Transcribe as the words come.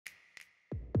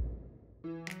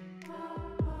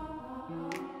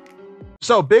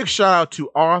So big shout out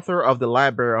to Arthur of the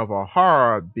Library of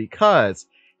Horror because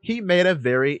he made a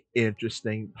very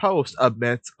interesting post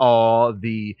amidst all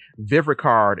the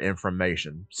Vivrecard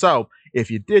information. So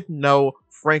if you didn't know,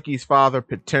 Frankie's father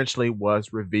potentially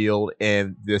was revealed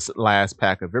in this last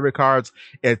pack of Vivicards.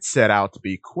 It set out to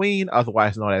be Queen,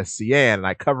 otherwise known as Cian, and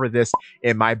I covered this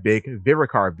in my big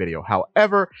Vivrecard video.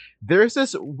 However, there's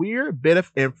this weird bit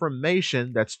of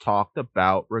information that's talked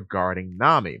about regarding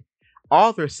Nami.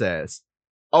 Author says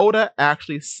Oda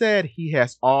actually said he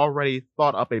has already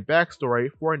thought up a backstory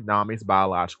for Nami's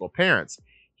biological parents.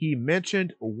 He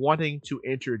mentioned wanting to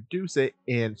introduce it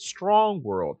in Strong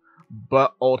World,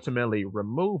 but ultimately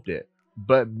removed it,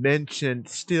 but mentioned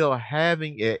still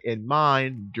having it in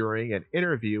mind during an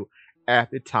interview at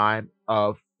the time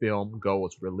of Film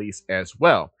Gold's release as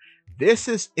well. This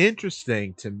is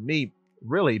interesting to me,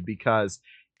 really, because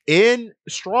in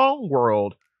Strong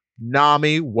World,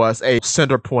 Nami was a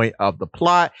center point of the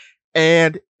plot.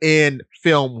 And in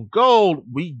Film Gold,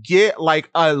 we get like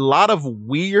a lot of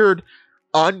weird,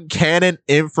 uncanon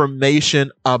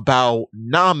information about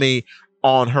Nami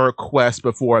on her quest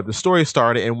before the story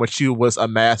started, in which she was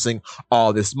amassing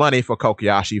all this money for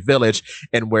Kokoyashi Village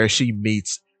and where she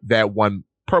meets that one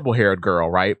purple haired girl,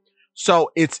 right?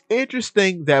 So it's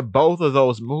interesting that both of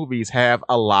those movies have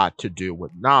a lot to do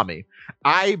with Nami.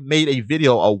 I made a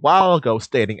video a while ago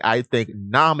stating I think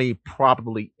Nami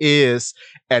probably is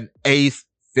an eighth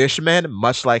fishman,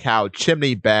 much like how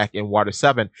Chimney back in Water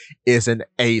 7 is an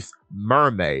eighth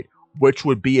mermaid, which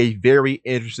would be a very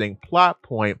interesting plot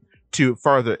point to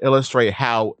further illustrate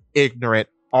how ignorant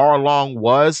Arlong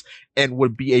was and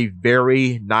would be a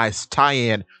very nice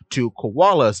tie-in to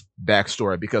Koala's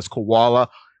backstory because Koala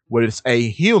was a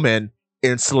human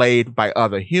enslaved by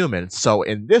other humans. So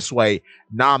in this way,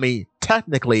 Nami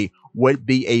technically would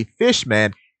be a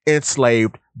fishman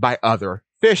enslaved by other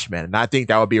fishmen. And I think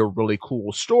that would be a really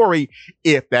cool story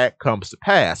if that comes to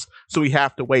pass. So we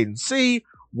have to wait and see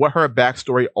what her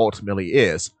backstory ultimately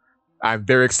is. I'm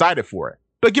very excited for it.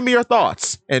 But give me your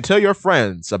thoughts and tell your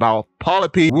friends about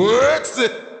Polyp. What's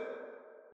it?